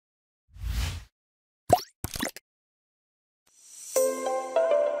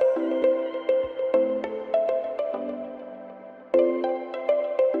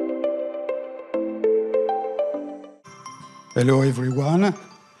Hello, everyone.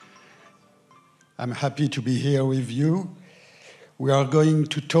 I'm happy to be here with you. We are going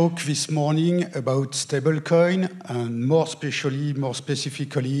to talk this morning about stablecoin, and more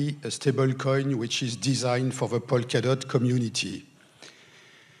specifically, a stablecoin which is designed for the Polkadot community.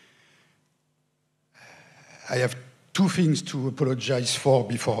 I have two things to apologize for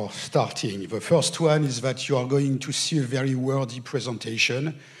before starting. The first one is that you are going to see a very wordy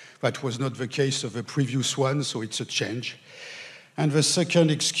presentation. That was not the case of the previous one, so it's a change. And the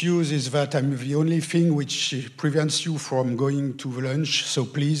second excuse is that I'm the only thing which prevents you from going to lunch, so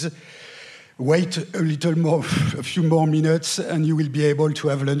please wait a little more, a few more minutes, and you will be able to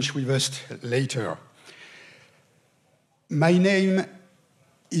have lunch with us later. My name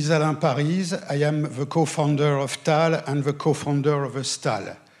is Alain Parize. I am the co-founder of sTAL and the co-founder of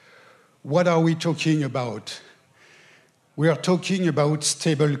sTAL. What are we talking about? We are talking about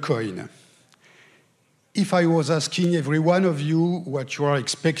stablecoin. If I was asking every one of you what you are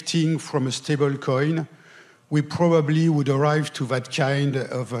expecting from a stablecoin, we probably would arrive to that kind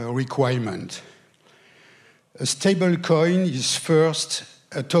of a requirement. A stablecoin is first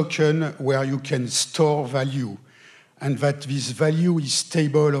a token where you can store value, and that this value is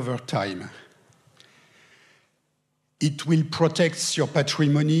stable over time. It will protect your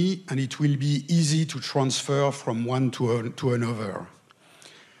patrimony, and it will be easy to transfer from one to another.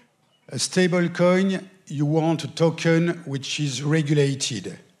 A stablecoin, you want a token which is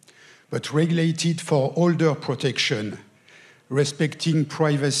regulated, but regulated for holder protection, respecting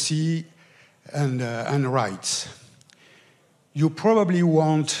privacy and rights. You probably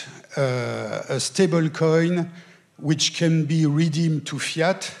want a stablecoin which can be redeemed to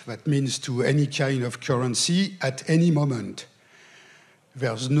fiat, that means to any kind of currency, at any moment.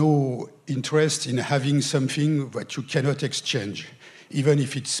 There's no interest in having something that you cannot exchange, even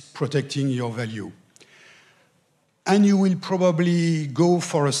if it's protecting your value. And you will probably go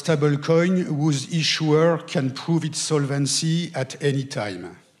for a stablecoin whose issuer can prove its solvency at any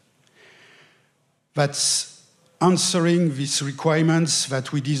time. That's answering these requirements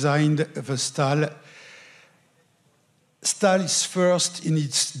that we designed the sTAL. sTAL is first in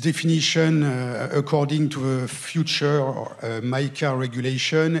its definition, according to the future MiCA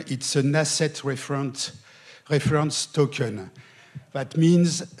regulation, it's an asset reference token. That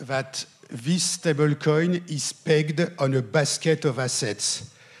means that this stablecoin is pegged on a basket of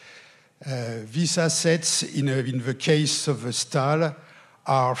assets. These assets, in the case of the sTAL,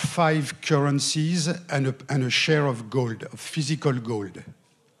 are 5 currencies and a share of gold, of physical gold.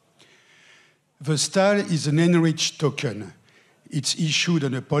 The sTAL is an enriched token. It's issued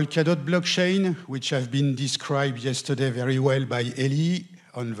on a Polkadot blockchain, which have been described yesterday very well by Eli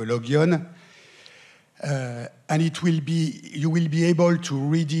on the Logion. And you will be able to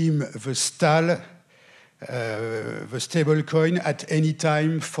redeem the sTAL, the stablecoin, at any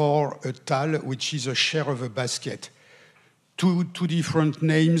time for a TAL, which is a share of a basket. Two different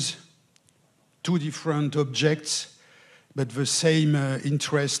names, two different objects, but the same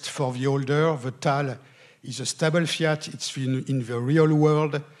interest for the holder. The TAL is a stable fiat, it's in the real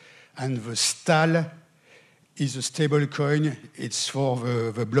world, and the sTAL is a stable coin, it's for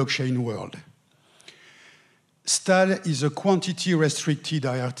the blockchain world. sTAL is a quantity-restricted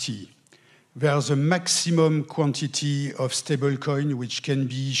IRT. There's a maximum quantity of stablecoin which can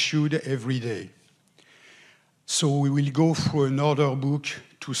be issued every day. So we will go through an order book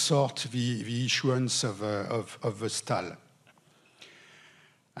to sort the issuance of the sTAL.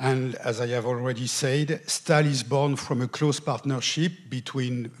 And as I have already said, sTAL is born from a close partnership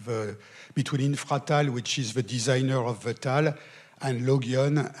between Infratal, which is the designer of the TAL, and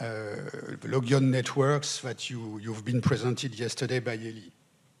Logion, the Logion networks that you've been presented yesterday by Eli.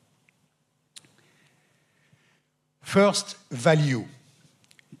 First, value.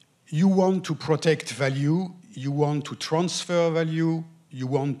 You want to protect value, you want to transfer value, you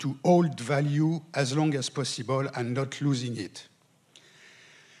want to hold value as long as possible and not losing it.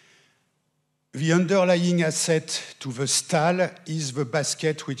 The underlying asset to the sTAL is the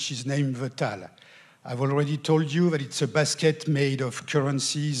basket which is named the TAL. I've already told you that it's a basket made of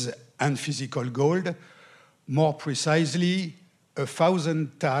currencies and physical gold. More precisely,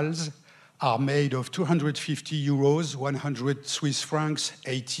 1,000 TALs are made of 250 euros, 100 Swiss francs,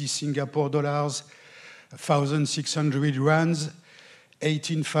 80 Singapore dollars, 1,600 rands,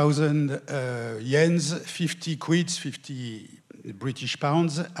 18,000 yens, 50 quids, 50 British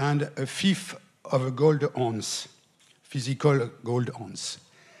pounds, and a fifth of a gold ounce, physical gold ounce.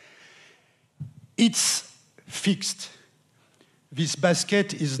 It's fixed. This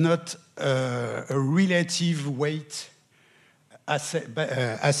basket is not a relative weight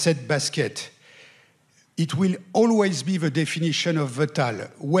asset basket. it will always be the definition of the TAL.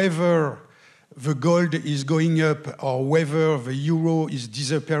 Whether the gold is going up or whether the euro is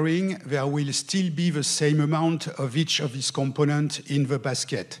disappearing, there will still be the same amount of each of these components in the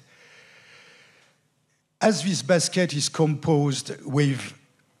basket. As this basket is composed with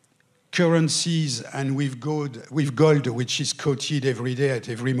currencies and with gold, which is quoted every day at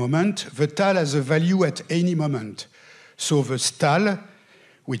every moment, the TAL has a value at any moment. So the sTAL,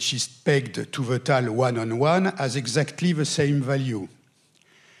 which is pegged to the TAL 1-on-1, has exactly the same value.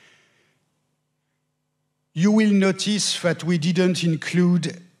 You will notice that we didn't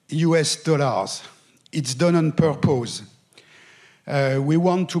include US dollars. It's done on purpose. We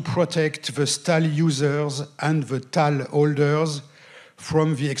want to protect the sTAL users and the TAL holders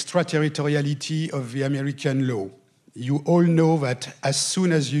from the extraterritoriality of the American law. You all know that as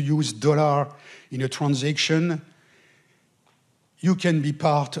soon as you use dollar in a transaction, you can be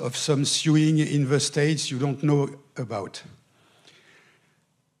part of some suing in the States you don't know about.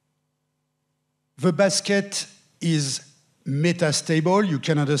 The basket is metastable. You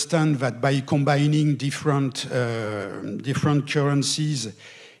can understand that by combining different currencies,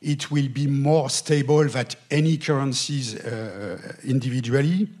 it will be more stable than any currencies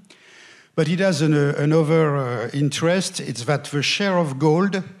individually. But it has another interest. It's that the share of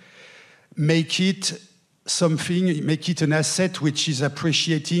gold make it an asset which is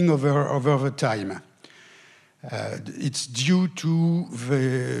appreciating over the time. It's due to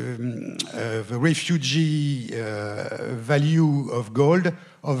the refugee value of gold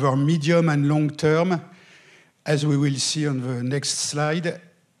over medium and long term. As we will see on the next slide,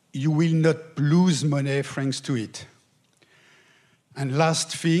 you will not lose money thanks to it. And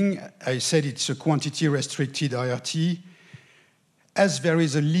last thing, I said it's a quantity-restricted IRT. As there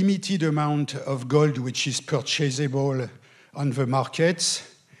is a limited amount of gold which is purchasable on the markets,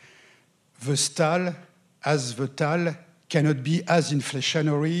 the sTAL, as the TAL, cannot be as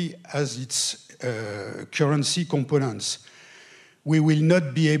inflationary as its currency components. We will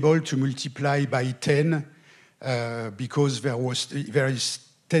not be able to multiply by 10 because there is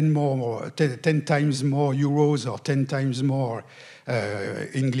 10 times more euros or 10 times more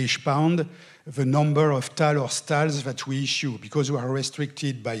English pound, the number of TAL or sTALs that we issue, because we are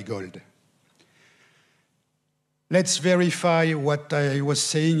restricted by gold. Let's verify what I was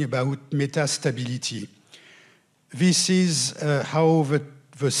saying about metastability. This is how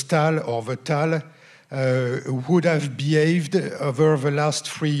the sTAL or the TAL would have behaved over the last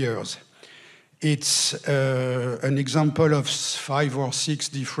 3 years. It's an example of 5 or 6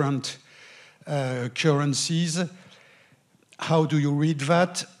 different currencies. How do you read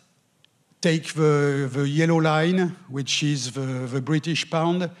that? Take the yellow line, which is the British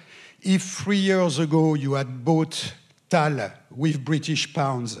pound. If 3 years ago you had bought TAL with British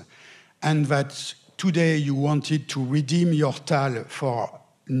pounds and that today you wanted to redeem your TAL for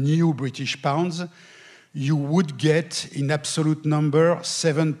new British pounds, you would get, in absolute number,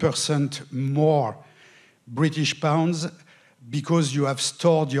 7% more British pounds because you have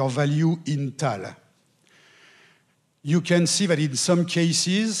stored your value in TAL. You can see that in some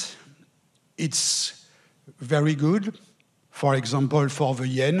cases, it's very good. For example, for the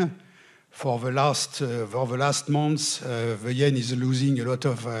yen, for the last months, the yen is losing a lot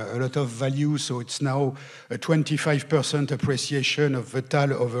of value, so it's now a 25% appreciation of the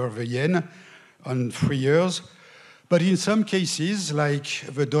TAL over the yen on 3 years. But in some cases, like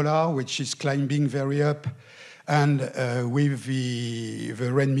the dollar, which is climbing very up, and with the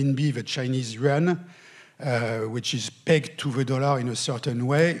renminbi, the Chinese yuan, which is pegged to the dollar in a certain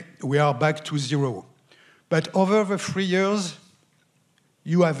way, we are back to zero. But over the 3 years,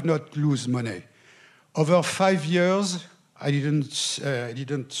 you have not lose money. Over 5 years, I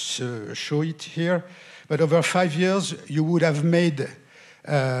didn't show it here, but over 5 years, you would have made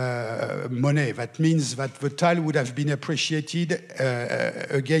money. That means that the TAL would have been appreciated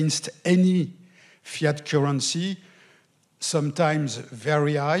against any fiat currency, sometimes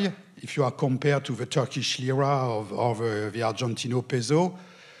very high, if you are compared to the Turkish lira or the Argentino peso,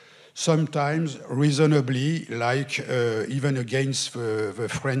 sometimes reasonably, like even against the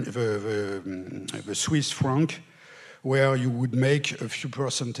Swiss franc, where you would make a few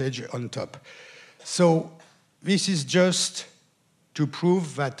percentage on top. So this is just to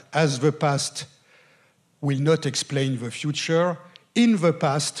prove that as the past will not explain the future, in the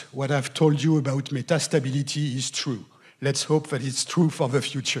past, what I've told you about metastability is true. Let's hope that it's true for the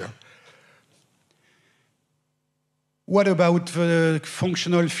future. What about the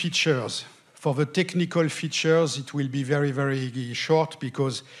functional features? For the technical features, it will be very, very short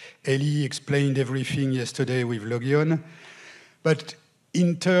because Ellie explained everything yesterday with Logion. But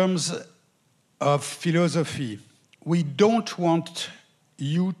in terms of philosophy. We don't want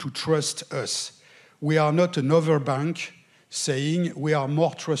you to trust us. We are not another bank saying we are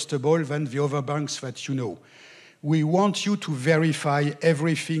more trustable than the other banks that you know. We want you to verify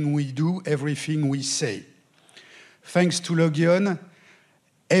everything we do, everything we say. Thanks to Logion,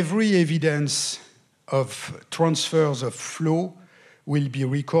 every evidence of transfers of flow will be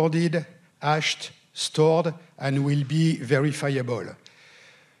recorded, hashed, stored, and will be verifiable.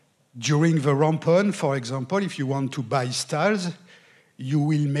 During the ramp-on, for example, if you want to buy sTALs, you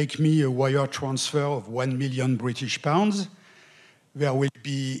will make me a wire transfer of 1 million British pounds. There will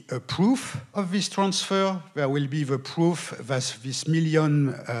be a proof of this transfer. There will be the proof that this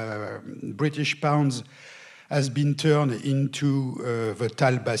million British pounds has been turned into the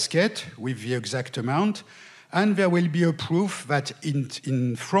TAL basket with the exact amount. And there will be a proof that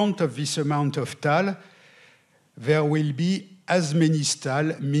in front of this amount of TAL, there will be as many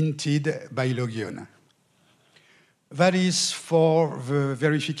sTAL minted by Logion. That is for the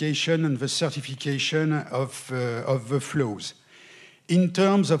verification and the certification of the flows. In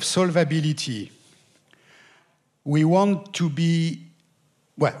terms of solvability, we want to be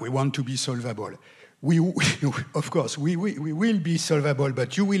solvable. Of course, we will be solvable,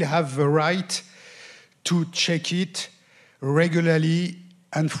 but you will have the right to check it regularly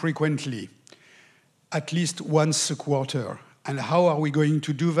and frequently, at least once a quarter. And how are we going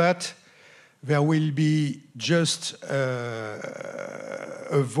to do that? There will be just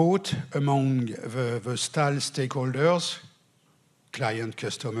a vote among the sTAL stakeholders, client,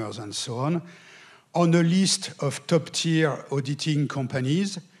 customers, and so on a list of top-tier auditing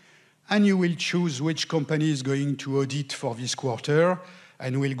companies, and you will choose which company is going to audit for this quarter,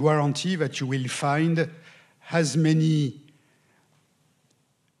 and will guarantee that you will find as many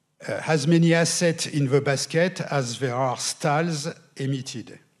assets in the basket as there are sTALs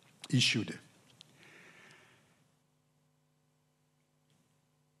issued.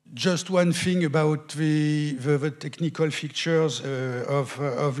 Just one thing about the technical features of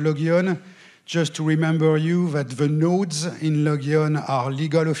Logion. Just to remember you that the nodes in Logion are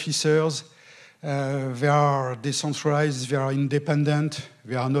legal officers. They are decentralized, they are independent,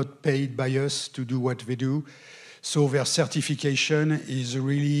 they are not paid by us to do what they do. So their certification is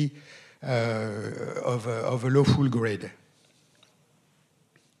really of a lawful grade.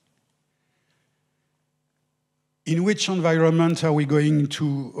 In which environment are we going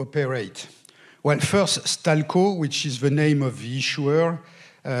to operate? Well, first, sTALco, which is the name of the issuer,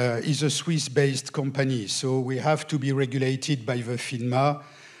 is a Swiss-based company. So we have to be regulated by the FINMA,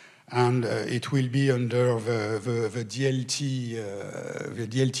 and it will be under the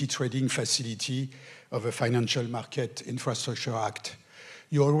DLT trading facility of the Financial Market Infrastructure Act.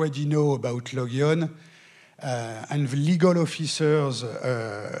 You already know about Logion, and the legal officers,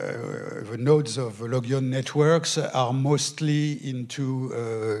 the nodes of the Logion networks are mostly into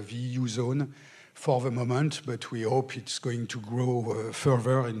the EU zone for the moment, but we hope it's going to grow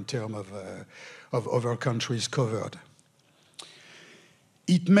further in terms of other countries covered.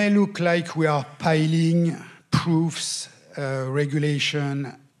 It may look like we are piling proofs,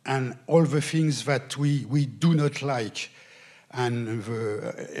 regulation, and all the things that we do not like, and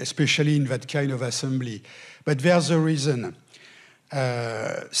especially in that kind of assembly. But there's a reason.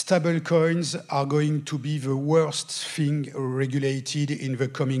 Stablecoins are going to be the worst thing regulated in the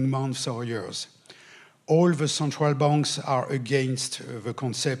coming months or years. All the central banks are against the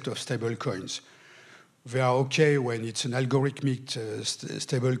concept of stablecoins. They are okay when it's an algorithmic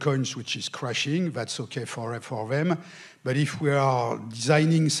stablecoins which is crashing. That's okay for them. But if we are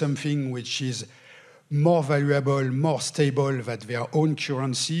designing something which is more valuable, more stable than their own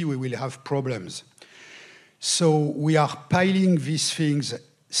currency, we will have problems. So we are piling these things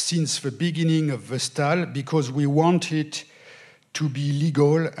since the beginning of the sTAL because we want it to be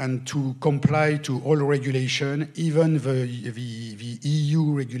legal and to comply to all regulation, even the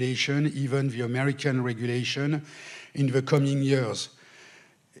EU regulation, even the American regulation in the coming years.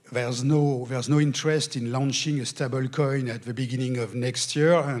 There's no interest in launching a stablecoin at the beginning of next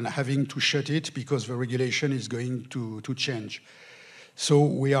year and having to shut it because the regulation is going to change. So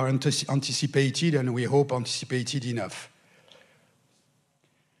we are anticipated, and we hope anticipated enough.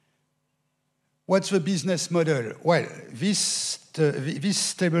 What's the business model? Well, this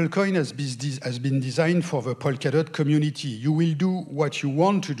stablecoin has been designed for the Polkadot community. You will do what you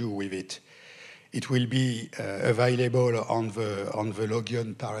want to do with it. It will be available on the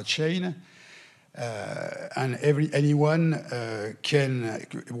Logion parachain, and anyone can,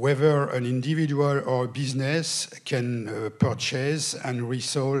 whether an individual or a business, can purchase and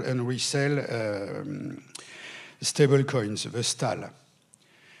resell stablecoins, the sTAL.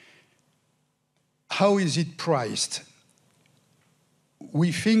 how is it priced?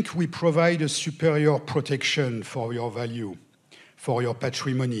 We think we provide a superior protection for your value, for your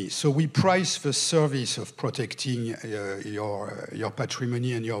patrimony. So we price the service of protecting your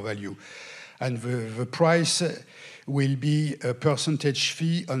patrimony and your value. And the price will be a percentage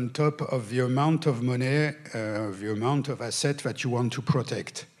fee on top of the amount of money, the amount of asset that you want to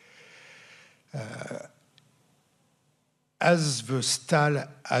protect. As the sTAL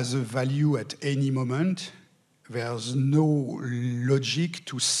has a value at any moment, there's no logic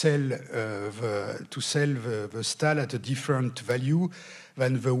to sell the sTAL at a different value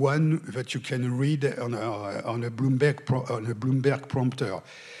than the one that you can read on a Bloomberg prompter.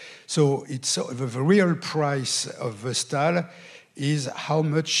 So it's the real price of the sTAL is how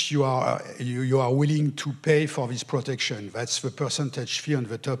much you are willing to pay for this protection. That's the percentage fee on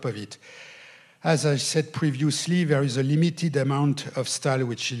the top of it. As I said previously, there is a limited amount of sTAL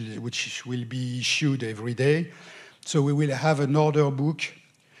which will be issued every day. So we will have an order book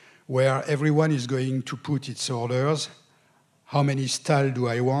where everyone is going to put its orders. How many sTAL do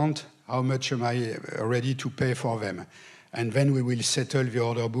I want? How much am I ready to pay for them? And then we will settle the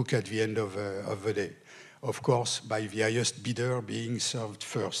order book at the end of the day. Of course, by the highest bidder being served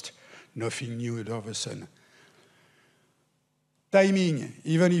first. Nothing new under the sun. Timing,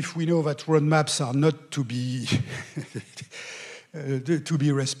 even if we know that roadmaps are not to be, to be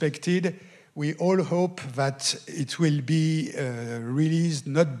respected, we all hope that it will be released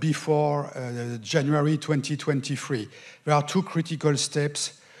not before January 2023. There are two critical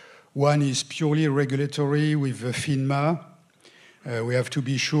steps. One is purely regulatory with the FINMA. We have to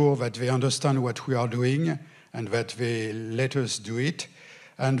be sure that they understand what we are doing and that they let us do it.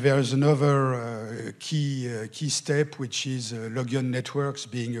 And there is another key step, which is Logion Networks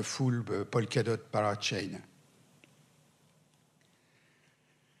being a full Polkadot parachain.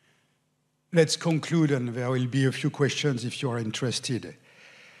 Let's conclude, and there will be a few questions if you are interested.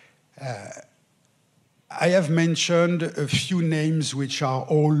 I have mentioned a few names which are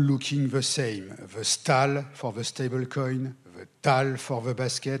all looking the same. The sTAL for the stablecoin, the TAL for the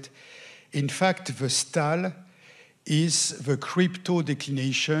basket. In fact, the sTAL is the crypto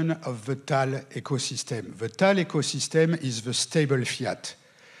declination of the TAL ecosystem. The TAL ecosystem is the stable fiat.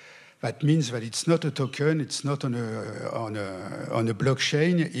 That means that it's not a token, it's not on a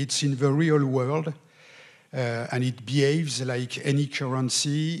blockchain, it's in the real world. And it behaves like any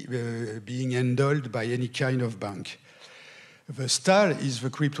currency being handled by any kind of bank. The sTAL is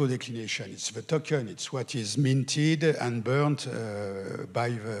the crypto declination. It's the token. It's what is minted and burnt by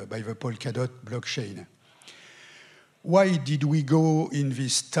the Polkadot blockchain. Why did we go in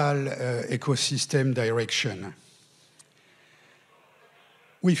this sTAL ecosystem direction?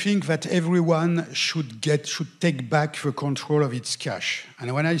 We think that everyone should take back the control of its cash.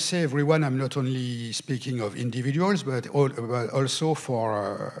 And when I say everyone, I'm not only speaking of individuals, but also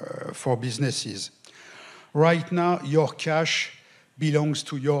for businesses. Right now, your cash belongs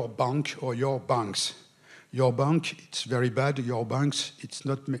to your bank or your banks. Your bank, it's very bad. Your banks, it's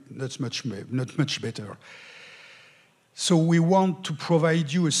not much better. So we want to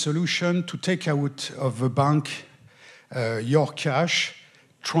provide you a solution to take out of the bank your cash,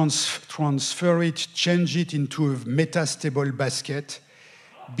 transfer it, change it into a metastable basket,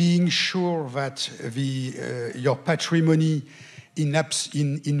 being sure that your patrimony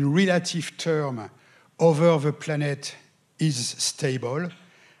in relative term over the planet is stable,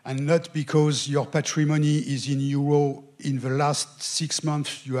 and not because your patrimony is in euro. In the last 6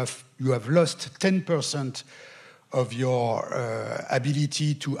 months, you have lost 10% of your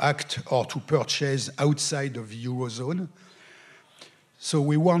ability to act or to purchase outside of the Eurozone. So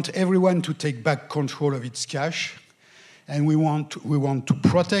we want everyone to take back control of its cash, and we want to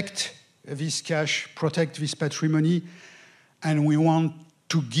protect this cash, protect this patrimony, and we want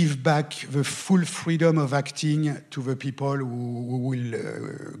to give back the full freedom of acting to the people who will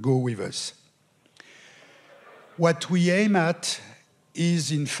go with us. What we aim at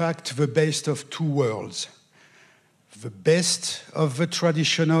is, in fact, the best of two worlds. The best of the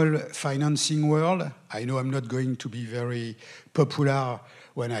traditional financing world. I know I'm not going to be very popular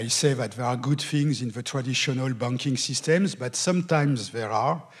when I say that there are good things in the traditional banking systems, but sometimes there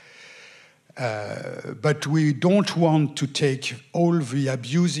are. But we don't want to take all the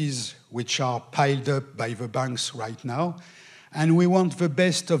abuses which are piled up by the banks right now, and we want the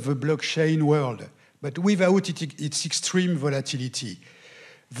best of the blockchain world, but without its extreme volatility.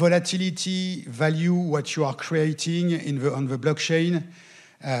 Volatility, value, what you are creating on the blockchain,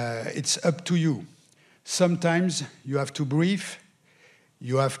 it's up to you. Sometimes you have to breathe,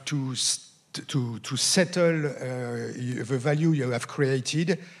 you have to to settle the value you have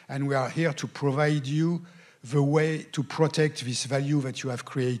created, and we are here to provide you the way to protect this value that you have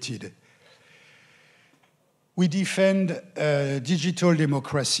created. We defend digital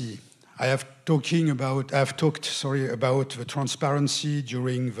democracy. I have talked about the transparency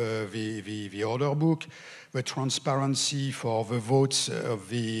during the order book, the transparency for the votes of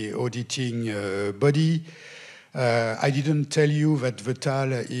the auditing body. I didn't tell you that the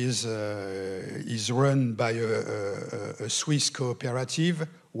TAL is run by a Swiss cooperative,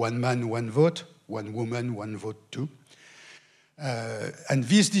 one man, one vote, one woman, one vote too. And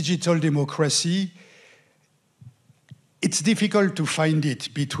this digital democracy, it's difficult to find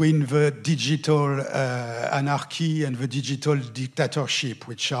it between the digital anarchy and the digital dictatorship,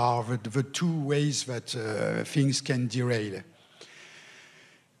 which are the two ways that things can derail.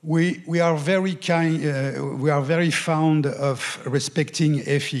 We are very fond of respecting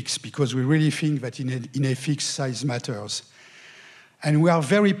ethics because we really think that in ethics size matters. And we are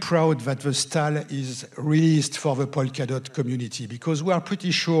very proud that the sTAL is released for the Polkadot community because we are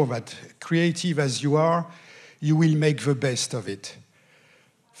pretty sure that creative as you are, you will make the best of it.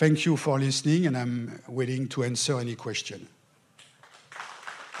 Thank you for listening, and I'm willing to answer any question.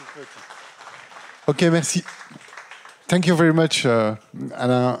 Okay, merci. Thank you very much, Alain.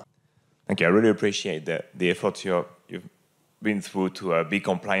 Thank you. I really appreciate the effort you've been through to be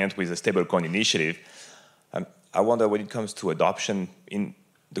compliant with the Stablecoin initiative. I wonder when it comes to adoption in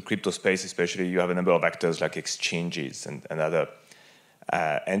the crypto space, especially, you have a number of actors like exchanges and other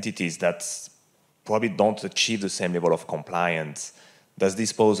entities that probably don't achieve the same level of compliance. Does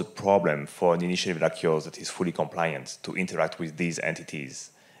this pose a problem for an initiative like yours that is fully compliant to interact with these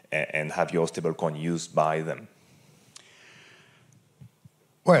entities and have your stablecoin used by them?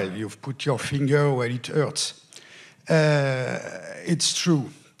 Well, you've put your finger where it hurts. It's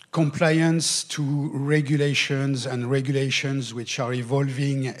true. Compliance to regulations and regulations which are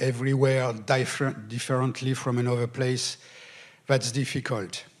evolving everywhere differently from another place, that's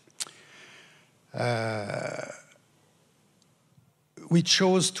difficult. We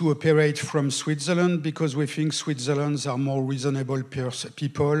chose to operate from Switzerland because we think Switzerland's are more reasonable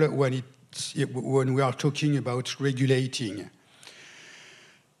people when we are talking about regulating.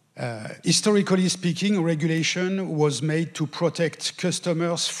 Historically speaking, regulation was made to protect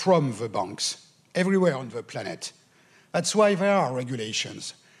customers from the banks everywhere on the planet. That's why there are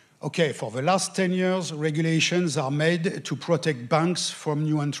regulations. Okay, for the last 10 years, regulations are made to protect banks from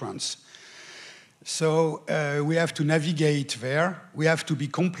new entrants. So we have to navigate there. We have to be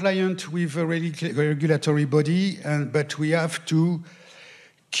compliant with the regulatory body, but we have to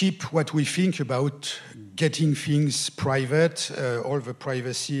keep what we think about getting things private, all the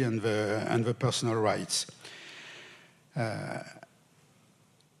privacy and the personal rights.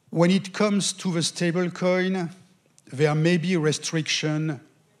 When it comes to the stablecoin, there may be restriction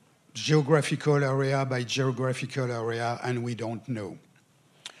geographical area by geographical area, and we don't know.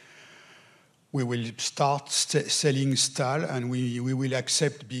 We will start selling sTAL, and we will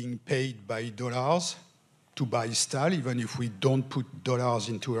accept being paid by dollars to buy sTAL, even if we don't put dollars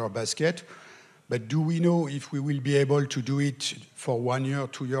into our basket. But do we know if we will be able to do it for 1 year,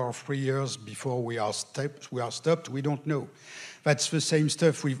 2 years, or 3 years before we are stopped? We don't know. That's the same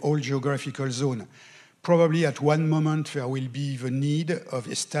stuff with all geographical zones. Probably at one moment there will be the need of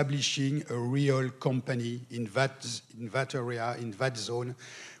establishing a real company in that area, in that zone,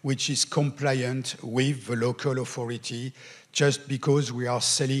 which is compliant with the local authority just because we are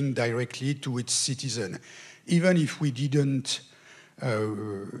selling directly to its citizen. Even if we didn't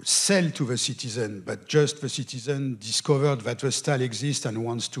sell to the citizen, but just the citizen discovered that the sTAL exists and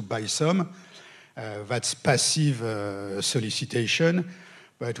wants to buy some, that's passive solicitation.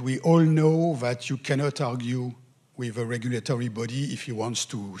 But we all know that you cannot argue with a regulatory body if he wants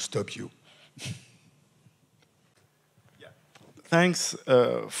to stop you. Thanks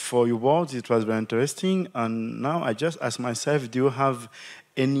for your words. It was very interesting. And now I just ask myself, do you have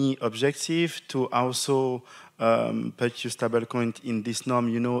any objective to also put your stablecoin in this norm,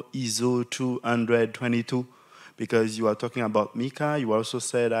 you know, ISO 20022? Because you are talking about MiCA, you also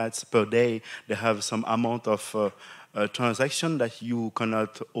said that per day they have some amount of transaction that you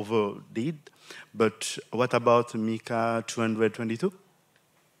cannot overdid. But what about MiCA 222?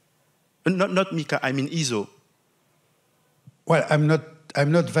 Not MiCA, I mean ISO. Well, I'm not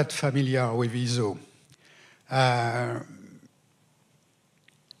that familiar with ISO.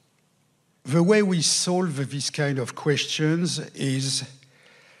 The way we solve this kind of questions is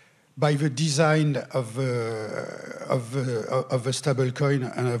by the design of the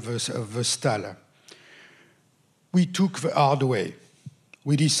stablecoin and of the sTAL. We took the hard way.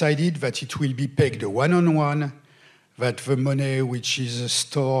 we decided that it will be pegged one-on-one, that the money which is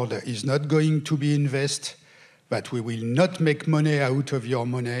stored is not going to be invested, that we will not make money out of your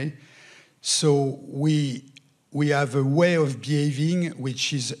money. So we have a way of behaving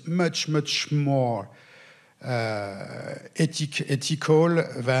which is much, much more ethical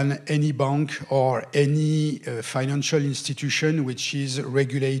than any bank or any financial institution which is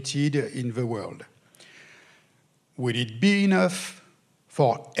regulated in the world. Will it be enough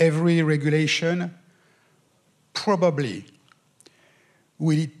for every regulation? Probably.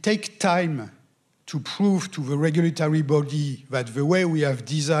 Will it take time to prove to the regulatory body that the way we have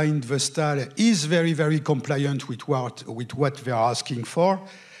designed the sTAL is very, very compliant with what they are asking for?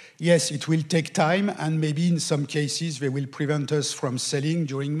 Yes, it will take time, and maybe in some cases they will prevent us from selling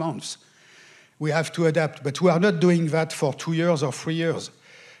during months. We have to adapt, but we are not doing that for 2 years or 3 years.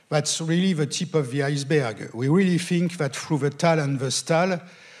 That's really the tip of the iceberg. We really think that through the TAL and the sTAL,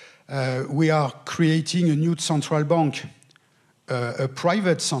 we are creating a new central bank, a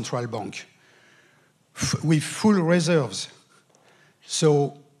private central bank, with full reserves.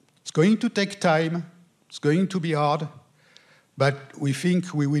 So it's going to take time, it's going to be hard, but we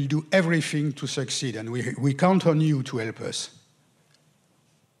think we will do everything to succeed, and we count on you to help us.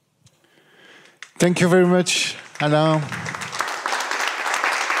 Thank you very much, Alain.